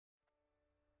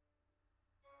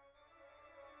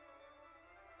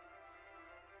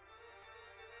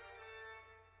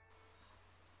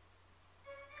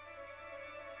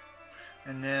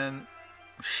and then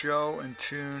show and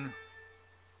tune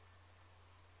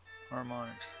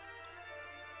harmonics.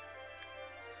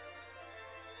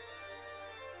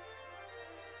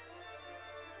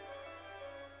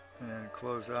 And then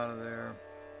close out of there.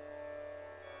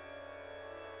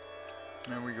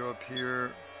 And we go up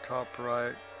here, top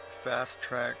right, fast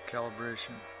track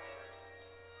calibration.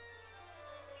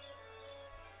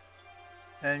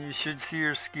 And you should see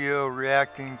your skill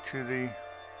reacting to the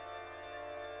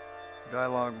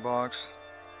dialog box.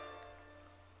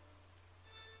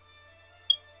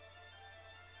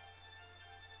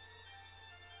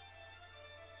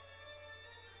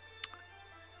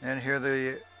 And here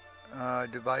the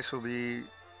device will be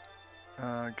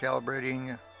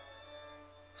calibrating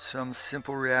some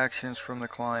simple reactions from the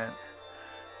client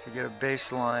to get a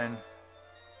baseline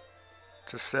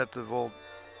to set the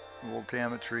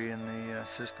voltammetry in the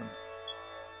system.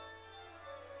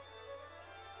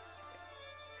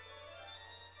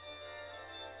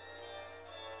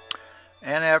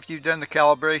 And after you've done the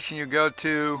calibration, you go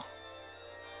to,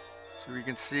 so we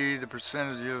can see the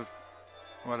percentage of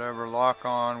whatever lock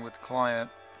on with the client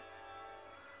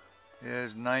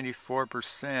is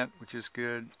 94%, which is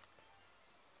good.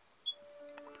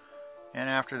 And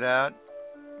after that,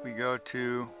 we go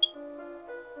to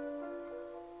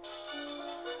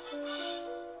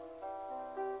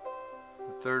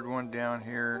the third one down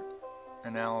here,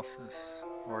 analysis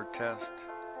or test,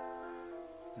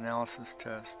 analysis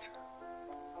test.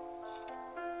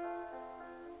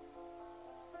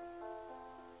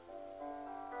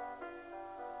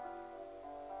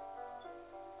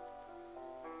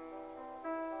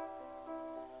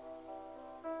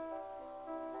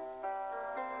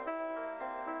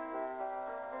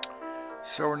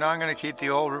 So we're not going to keep the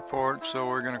old report, so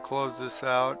we're going to close this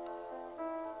out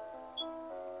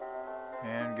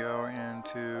and go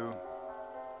into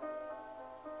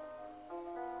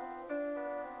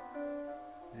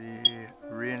the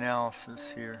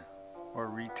reanalysis here, or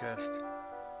retest.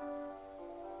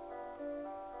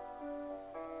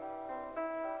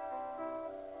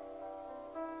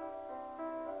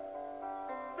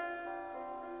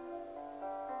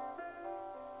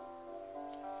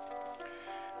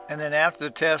 And then after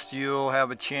the test, you'll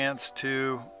have a chance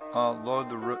to load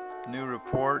the new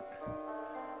report.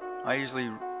 I usually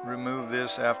remove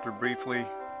this after briefly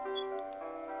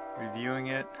reviewing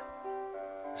it,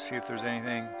 see if there's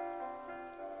anything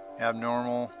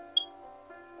abnormal.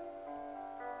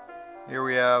 Here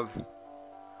we have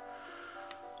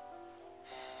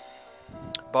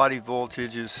body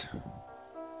voltage is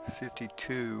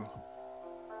 52.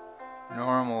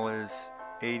 Normal is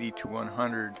 80 to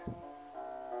 100.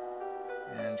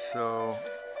 And so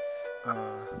I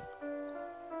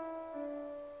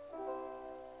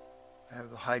have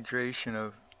the hydration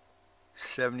of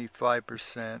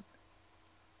 75%,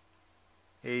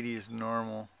 80 is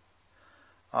normal.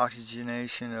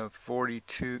 Oxygenation of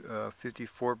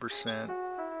 54%,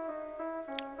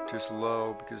 just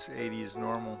low because 80 is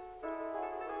normal.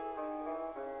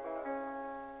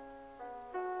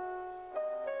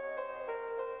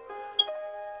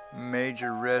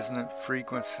 Major resonant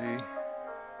frequency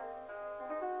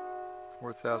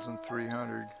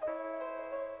 4,300.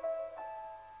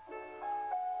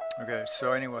 Okay,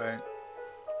 so anyway,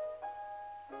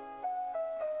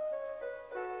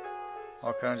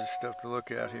 all kinds of stuff to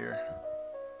look at here.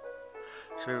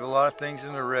 So we have a lot of things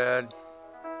in the red.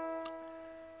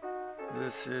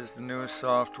 This is the newest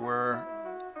software,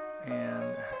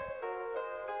 and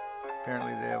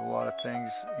apparently they have a lot of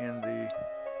things in the,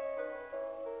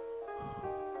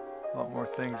 a lot more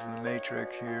things in the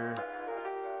matrix here.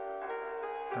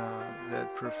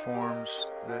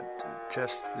 That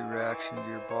tests the reaction to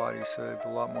your body, so they have a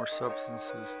lot more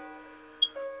substances,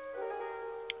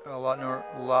 a lot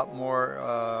more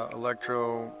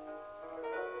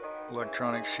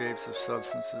electronic shapes of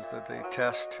substances that they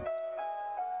test.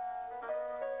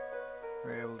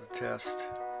 We're able to test.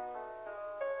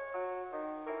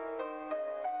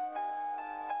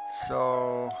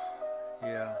 So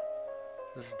yeah,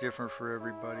 this is different for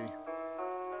everybody.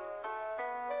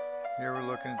 Here we're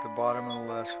looking at the bottom of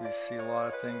the list. We see a lot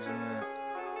of things in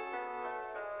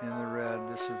the red.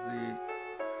 These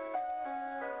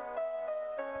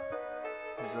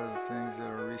are the things that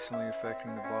are recently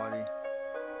affecting the body.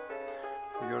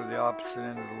 If we go to the opposite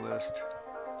end of the list,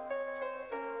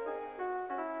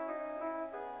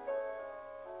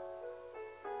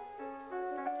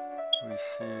 we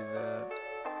see that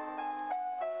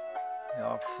the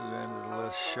opposite end of the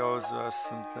list shows us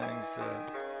some things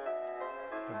that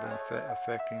have been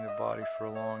affecting the body for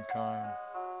a long time.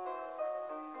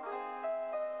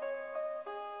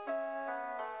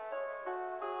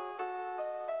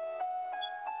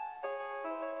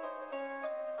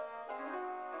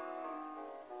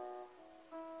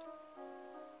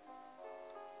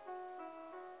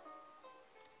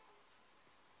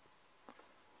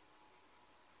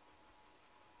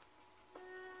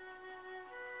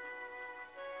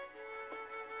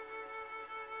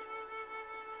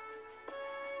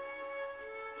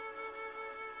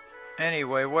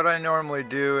 Anyway, what I normally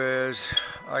do is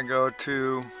I go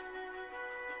to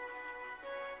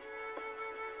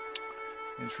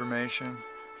information.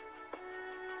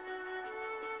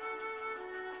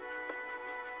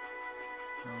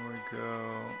 There we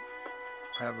go.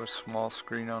 I have a small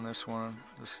screen on this one.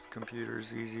 This computer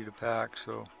is easy to pack,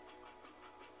 so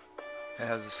it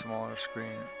has a smaller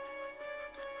screen.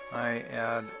 I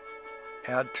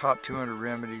add top 200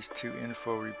 remedies to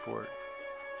info report.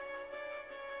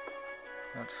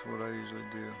 That's what I usually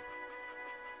do.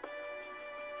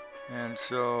 And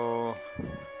so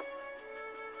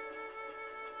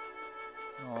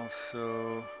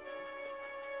also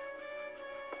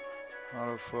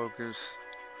autofocus.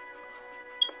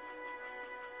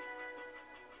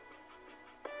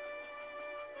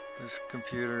 This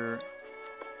computer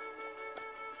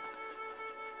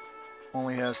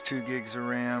only has 2 gigs of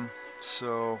RAM,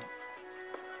 so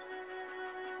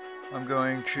I'm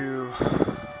going to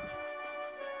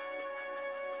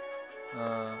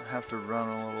have to run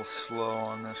a little slow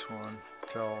on this one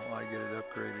until I get it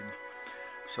upgraded.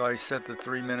 So I set the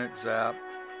 3-minute zap,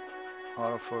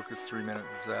 autofocus 3-minute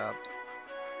zap,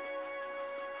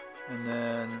 and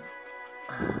then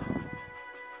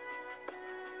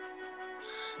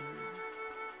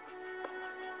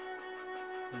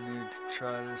I need to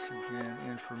try this again.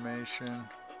 Information,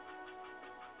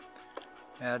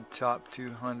 add top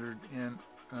 200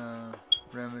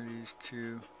 remedies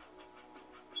to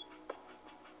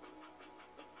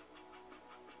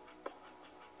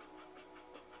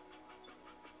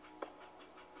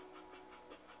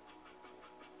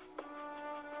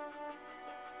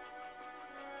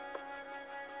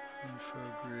info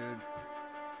grid.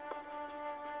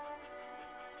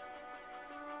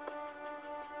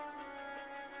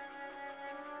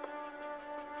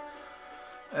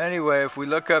 Anyway, if we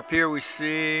look up here, we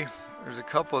see there's a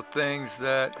couple of things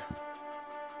that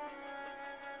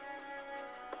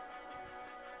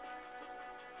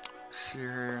see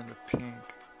here in the pink.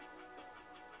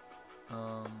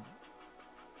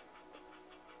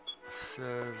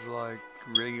 Says like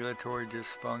regulatory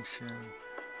dysfunction,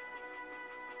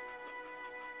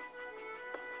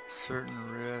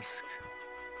 certain risk,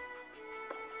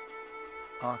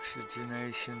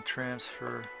 oxygenation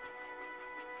transfer,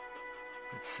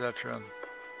 etc.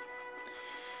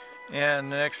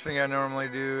 And the next thing I normally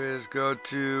do is go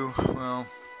to, well,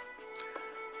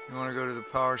 you want to go to the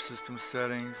power system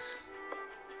settings,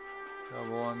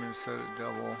 double. I'm going to set it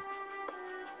double,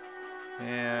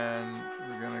 and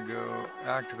we're going to go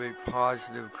activate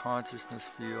positive consciousness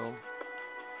field,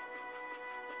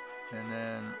 and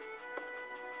then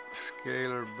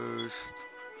scalar boost.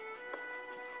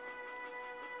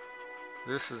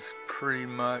 This is pretty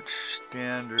much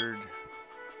standard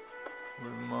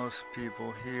with most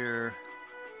people here.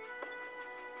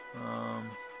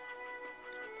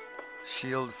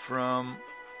 Shield from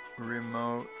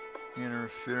remote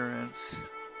interference.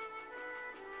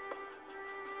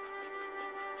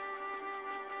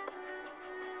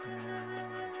 And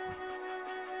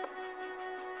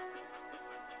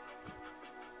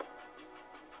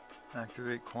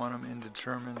activate quantum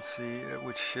indeterminacy,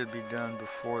 which should be done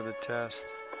before the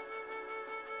test.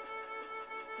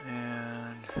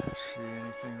 And see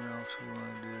anything else we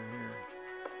want to do here.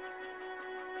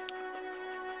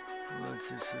 Let's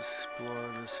just explore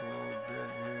this a little bit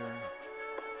here.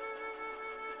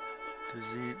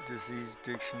 Disease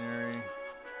dictionary,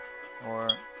 or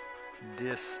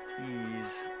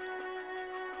dis-ease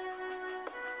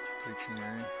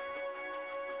dictionary.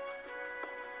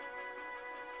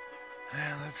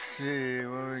 And let's see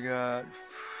what we got.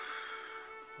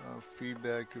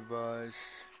 Feedback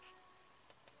device.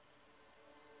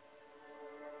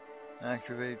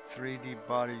 Activate 3D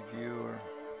body viewer.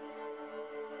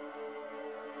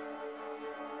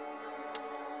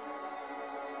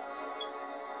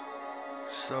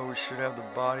 So we should have the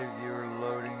body viewer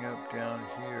loading up down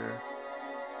here.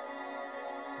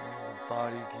 We have the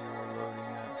body viewer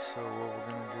loading up. So what we're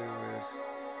going to do is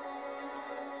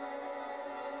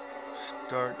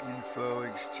start info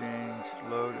exchange,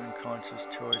 load unconscious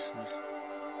choices.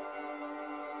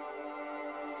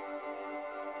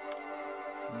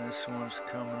 And this one's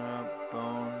coming up,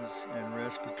 bones and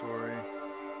respiratory,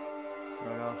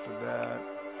 right off the bat.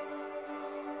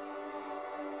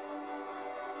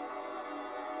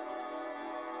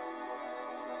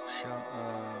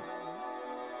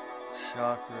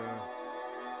 Chakra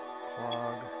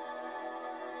clog.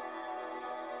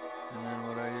 And then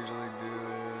what I usually do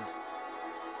is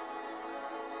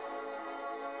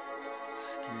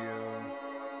skio,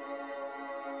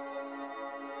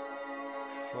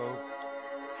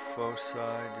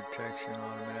 foci detection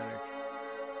automatic.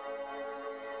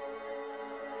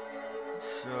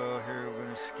 So here we're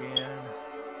going to scan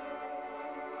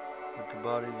with the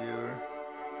body viewer,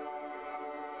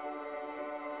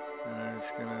 and then it's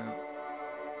going to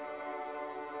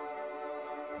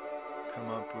come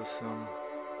up with some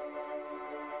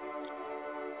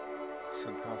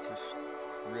subconscious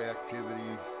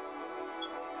reactivity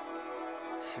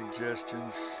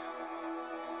suggestions.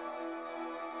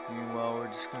 Meanwhile, we're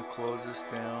just going to close this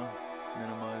down,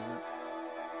 minimize it,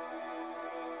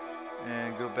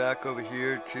 and go back over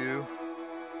here to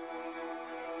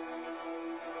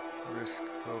risk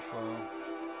profile.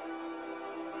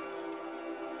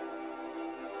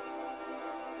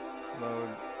 Load.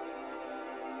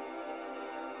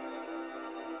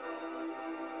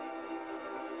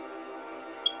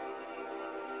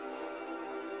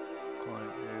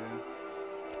 Client data.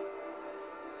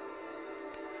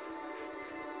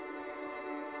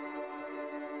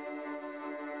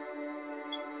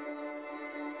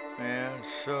 And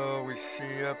so we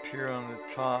see up here on the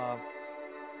top,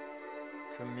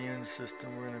 it's immune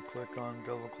system. We're going to click on,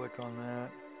 double click on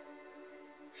that.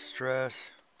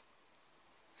 Stress,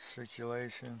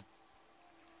 circulation,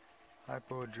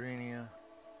 hypoadrenia.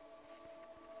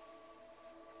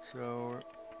 So it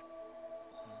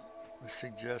was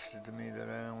suggested to me that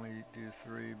I only do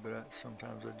 3, but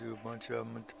sometimes I do a bunch of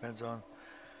them. It depends on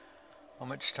how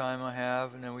much time I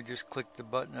have. And then we just click the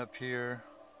button up here,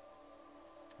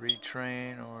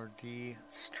 retrain or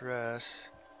de-stress,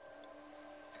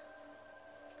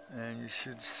 and you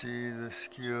should see the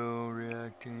skill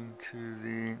reacting to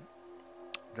the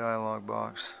dialog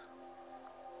box.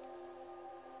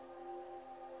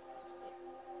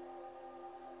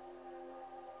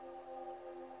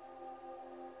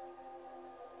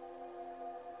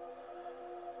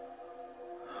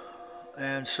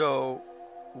 And so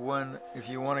if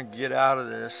you want to get out of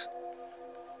this,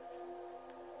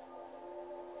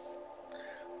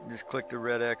 just click the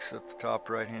red X at the top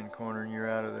right hand corner and you're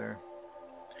out of there.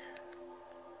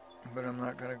 But I'm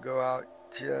not going to go out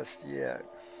just yet.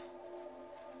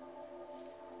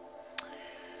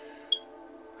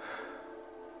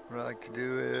 What I like to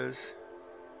do is,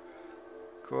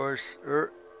 of course,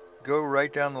 go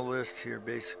right down the list here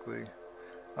basically.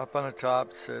 Up on the top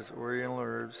it says Oriental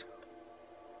Herbs.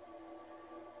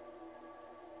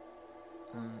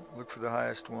 And look for the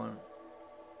highest one.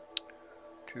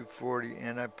 240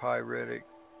 antipyretic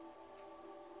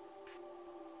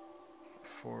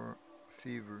for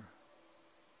fever.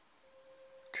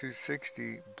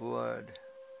 260 blood.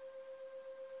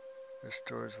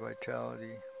 Restores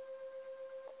vitality.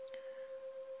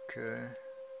 Okay.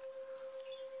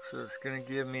 So it's going to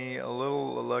give me a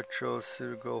little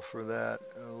electroceutical for that.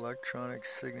 Electronic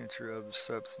signature of the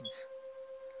substance.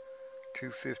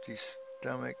 250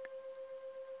 stomach.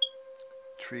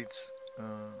 Treats,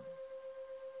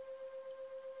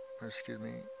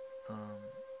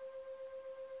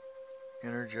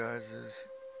 energizes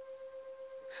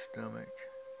stomach.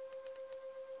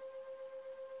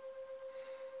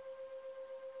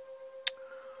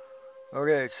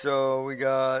 Okay, so we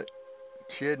got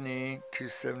kidney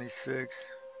 276.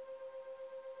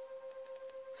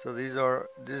 So these are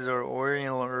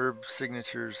Oriental herb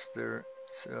signatures. They're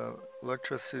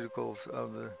electroceuticals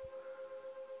of the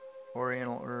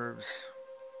Oriental herbs.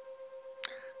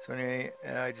 So anyway,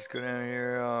 I just go down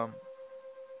here,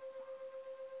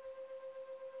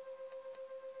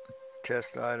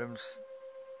 test items,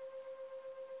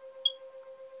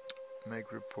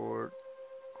 make report,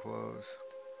 close.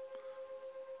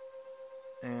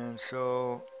 And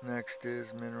so next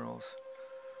is minerals.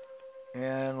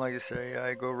 And like I say,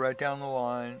 I go right down the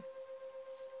line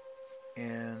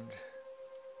and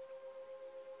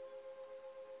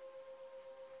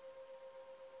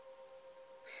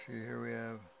see, here we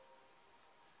have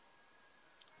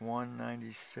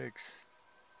 196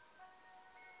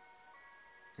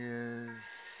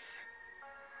 is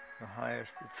the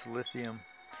highest. It's lithium.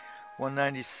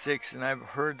 196, and I've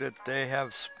heard that they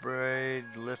have sprayed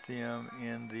lithium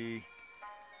in the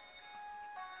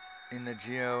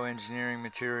geoengineering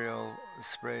material,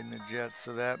 sprayed in the jets,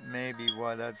 so that may be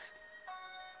why that's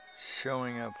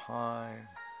showing up high.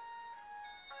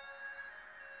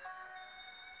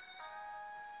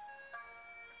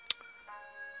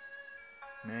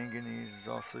 Manganese is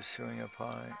also showing up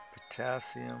high.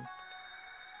 Potassium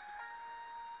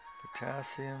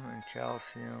and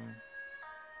calcium.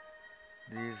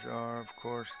 These are, of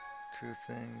course, 2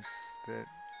 things that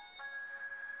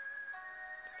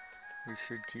we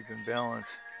should keep in balance.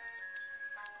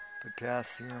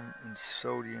 Potassium and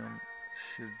sodium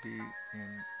should be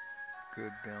in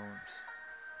good balance.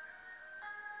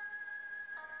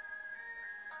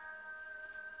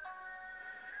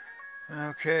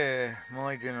 Okay,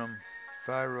 molybdenum,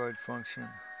 thyroid function.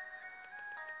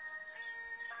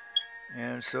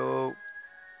 And so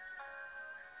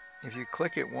if you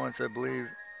click it once, I believe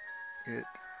it,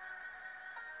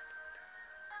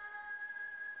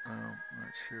 I'm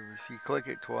not sure, if you click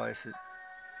it twice, it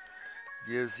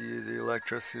gives you the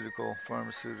electroceutical,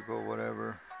 pharmaceutical,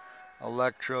 whatever,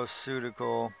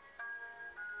 electroceutical,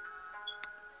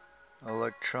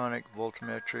 electronic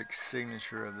voltmetric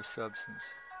signature of the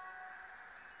substance.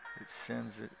 It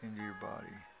sends it into your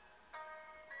body.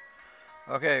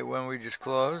 Okay, when we just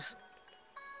close.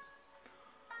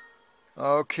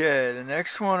 Okay, the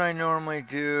next one I normally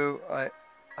do,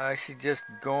 I suggest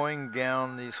going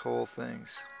down these whole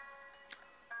things.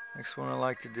 Next one I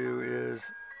like to do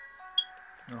is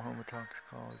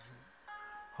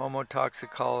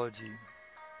homotoxicology.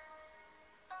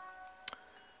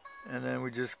 And then we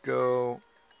just go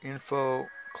info,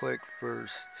 click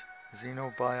first,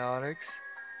 xenobiotics.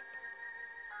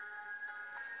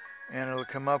 And it'll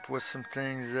come up with some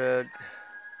things that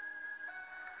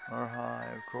are high,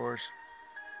 of course.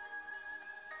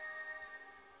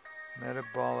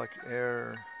 Metabolic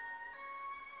error,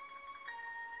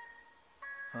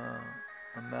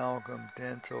 amalgam,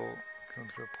 dental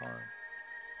comes up high.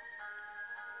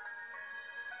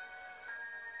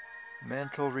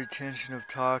 Mental retention of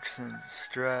toxins,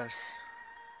 stress.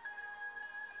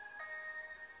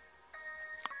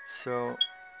 So,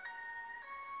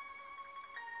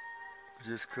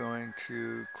 just going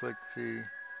to click the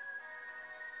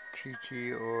T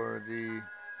key or the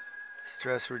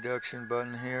stress reduction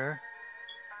button here.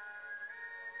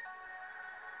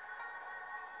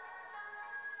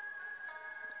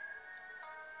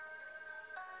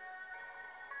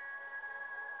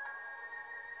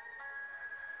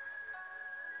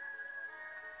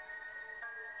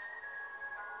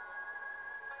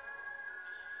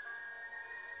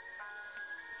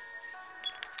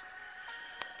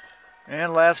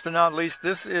 And last but not least,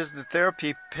 this is the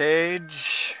therapy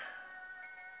page.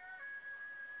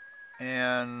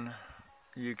 And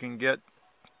you can get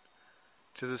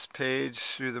to this page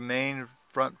through the main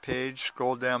front page,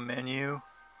 scroll down menu.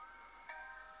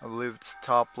 I believe it's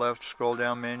top left scroll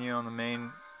down menu on the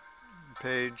main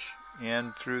page,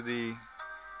 and through the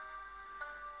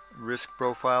risk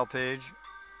profile page.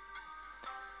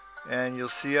 And you'll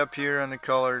see up here on the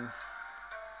colored,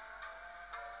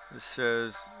 it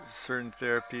says certain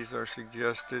therapies are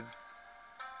suggested.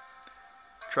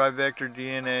 Trivector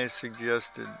DNA is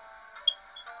suggested.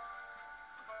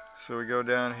 So we go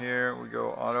down here, we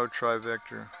go auto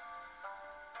trivector.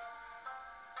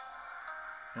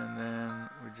 And then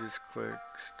we just click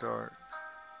start.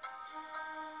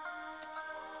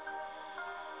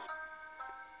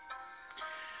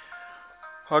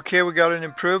 Okay, we got an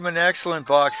improvement excellent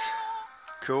box.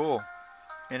 Cool.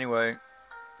 Anyway,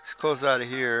 let's close out of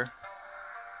here.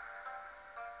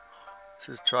 It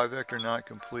says trivector not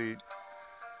complete.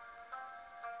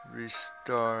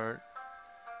 Restart.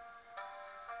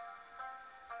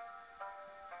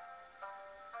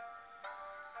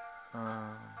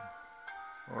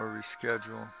 Or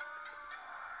reschedule.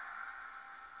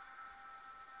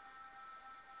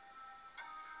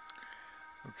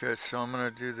 Okay, so I'm going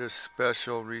to do this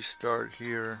special restart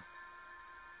here.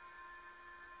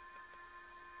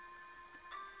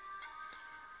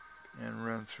 And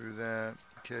run through that.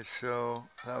 Okay, so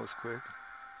that was quick.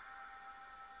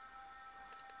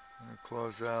 I'm going to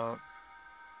close out.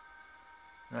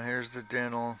 Now here's the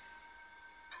dental.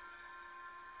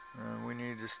 We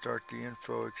need to start the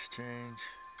info exchange.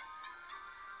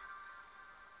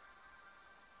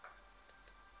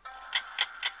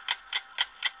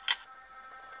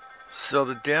 So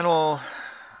the dental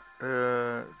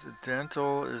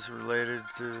is related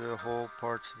to the whole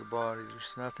parts of the body.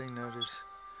 There's nothing that is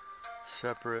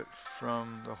separate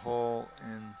from the whole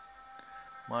in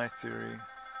my theory.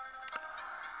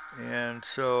 And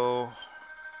so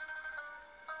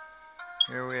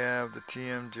here we have the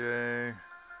TMJ.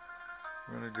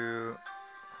 We're going to do,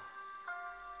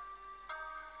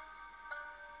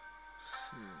 let's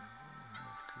see,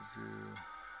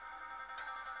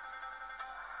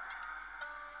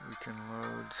 we can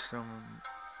load some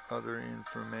other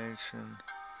information.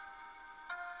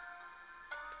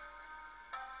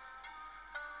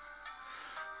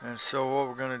 And so what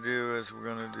we're going to do is we're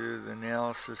going to do the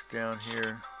analysis down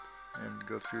here and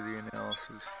go through the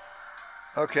analysis.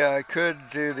 Okay, I could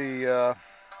do the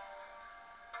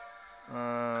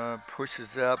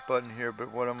pushes that button here,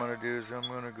 but what I'm going to do is I'm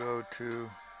going to go to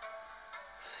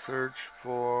search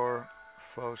for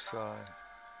foci.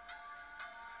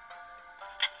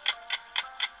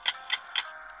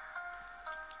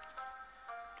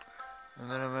 And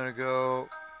then I'm going to go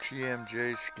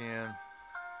TMJ scan.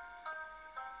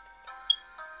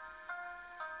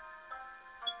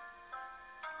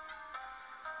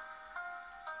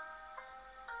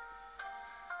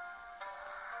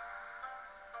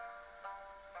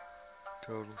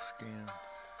 Total scan.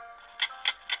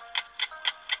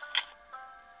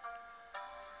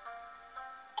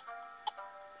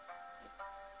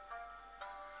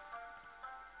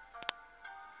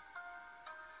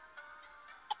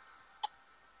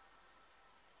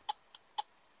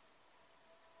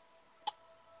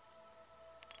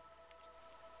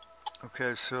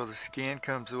 Okay, so the scan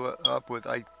comes up with,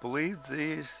 I believe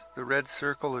the red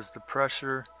circle is the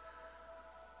pressure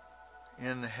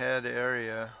in the head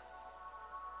area.